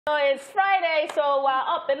So it's Friday, so we're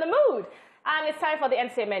up in the mood. And it's time for the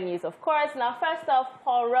entertainment news, of course. Now, first off,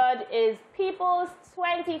 Paul Rudd is People's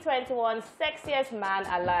 2021 Sexiest Man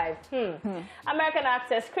Alive. American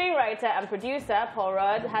actor, screenwriter, and producer Paul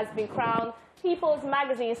Rudd has been crowned People's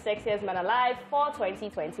Magazine's Sexiest Man Alive for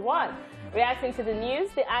 2021. Reacting to the news,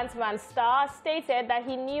 the Ant-Man star stated that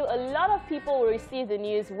he knew a lot of people will receive the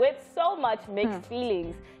news with so much mixed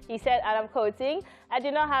feelings. He said, and I'm quoting, "I do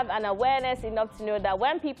not have an awareness enough to know that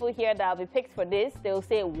when people hear that I'll be picked for this, they'll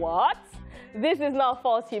say, 'What?' This is not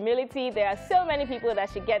false humility. There are so many people that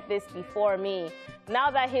should get this before me."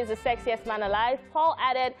 Now that he's the sexiest man alive, Paul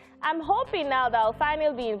added, "I'm hoping now that I'll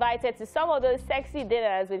finally be invited to some of those sexy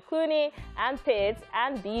dinners with Clooney and Pitt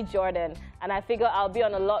and B. Jordan. And I figure I'll be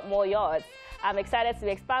on a lot more yachts. I'm excited to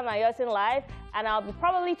expand my yachting life, and I'll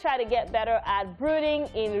probably try to get better at brooding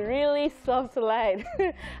in really soft light.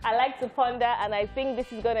 I like to ponder, and I think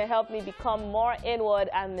this is going to help me become more inward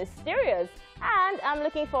and mysterious. And I'm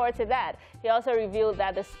looking forward to that." He also revealed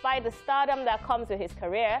that despite the stardom that comes with his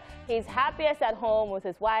career, he's happiest at home with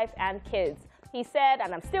his wife and kids. He said,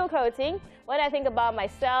 and I'm still quoting, "When I think about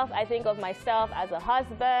myself, I think of myself as a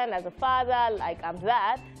husband, as a father, like I'm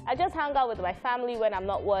that. I just hang out with my family when I'm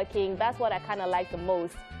not working. That's what I kind of like the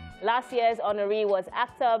most." Last year's honoree was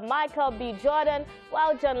actor Michael B. Jordan,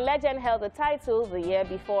 while John Legend held the title the year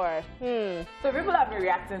before. So people have been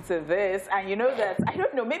reacting to this, and you know that, I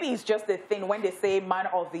don't know, maybe it's just a thing when they say Man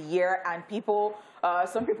of the Year, and people,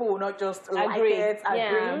 some people will not just like it,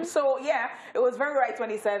 agree. So yeah, it was very right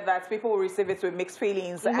when he said that people will receive it with mixed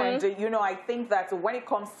feelings. And you know, I think that when it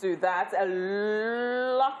comes to that, a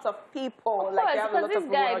lot of people, Of course, because this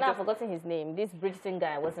guy, now I've forgotten his name, this Bridgerton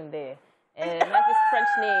guy wasn't there. Like his French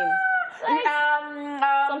name.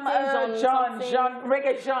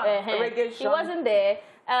 Reggae Jean. He wasn't there.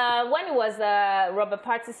 When it was Robert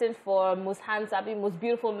Pattinson for most handsome, most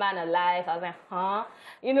beautiful man alive, I was like, huh?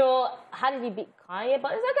 You know, how did he beat Kanye?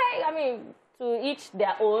 But it's okay. I mean, to each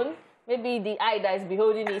their own. Maybe the eye that is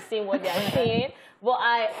beholding is seeing what they are seeing. But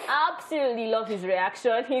I absolutely love his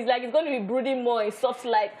reaction. He's like, he's going to be brooding more in soft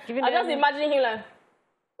light. I just imagine him like,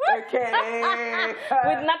 okay.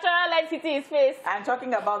 With natural light hitting his face. I'm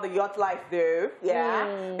talking about the yacht life though,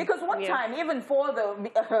 because one time, even for the,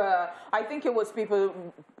 I think it was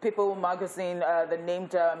People magazine, they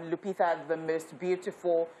named Lupita the most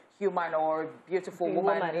beautiful human or beautiful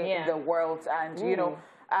woman in the world, and you know,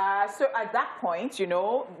 so at that point, you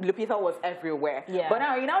know, Lupita was everywhere. But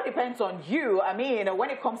now it now depends on you. I mean, when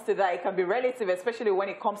it comes to that, it can be relative, especially when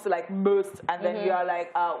it comes to like most, and then you are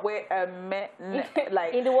like, wait a minute,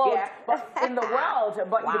 like in the world. But in the world.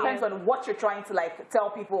 But it depends on what you're trying to like tell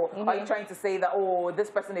people. Are you trying to say that, oh, this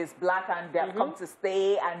person is black and they have come to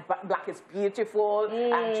stay, and black is beautiful,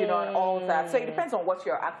 and you know, and all that. So it depends on what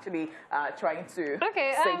you're actually trying to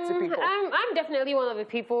say to people. I'm definitely one of the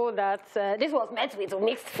people that this was met with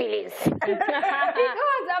mixed feelings. Because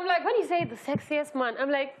I'm like, when you say the sexiest man,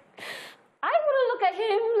 I'm like, I wouldn't look at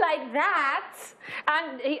him like that.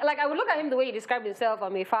 And like, I would look at him the way he described himself.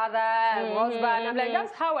 I'm a father, I'm a husband. I'm like,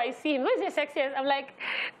 that's how I see him. When you say sexiest, I'm like,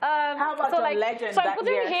 how about John Legend? So I'm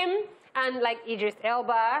putting him and like Idris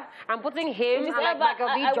Elba, I'm putting him and like Michael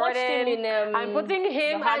B. Jordan, I'm putting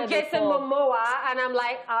him and Jason Momoa, and I'm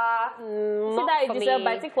like, not for me.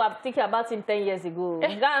 I think we were thinking about him 10 years ago.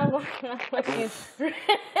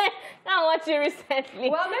 Can't watch it recently.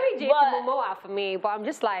 Well, maybe Jason Momoa for me, but I'm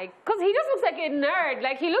just like, because he just looks like a nerd.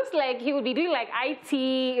 Like, he looks like he would be doing like IT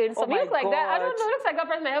and stuff. He looks like that. I don't know. He looks like that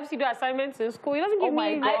person that helps you do assignments in school. He doesn't give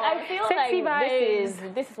me I feel sexy like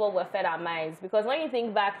vibes. this is what we're fed our minds. Because when you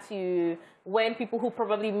think back to when people who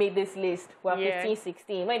probably made this list were 15,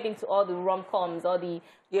 16, when you think to all the rom-coms, all the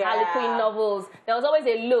Harlequin novels, there was always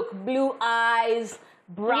a look, blue eyes,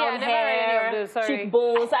 brown hair,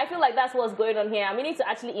 cheekbones. So I feel like that's what's going on here. And we need to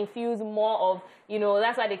actually infuse more of, you know,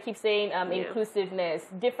 that's why they keep saying inclusiveness,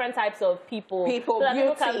 different types of people.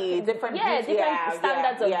 Beauty, different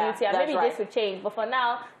standards of beauty. And maybe this will change. But for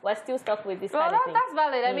now, we're still stuck with this kind of thing. That's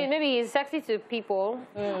valid. I mean, maybe he's sexy to people.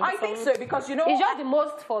 I think so, because, you know, it's just the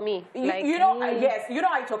most for me. Like, you know, yes, you know,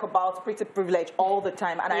 I talk about pretty privilege all the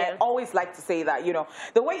time. And I always like to say that, you know,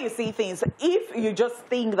 the way you see things, if you just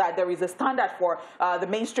think that there is a standard for the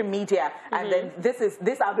mainstream media, and then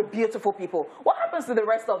these are the beautiful people, what happens to the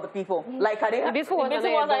rest of the people? Like, are they beautiful ones? Okay.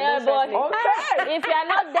 If you're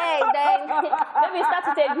not there, then maybe start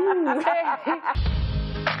to take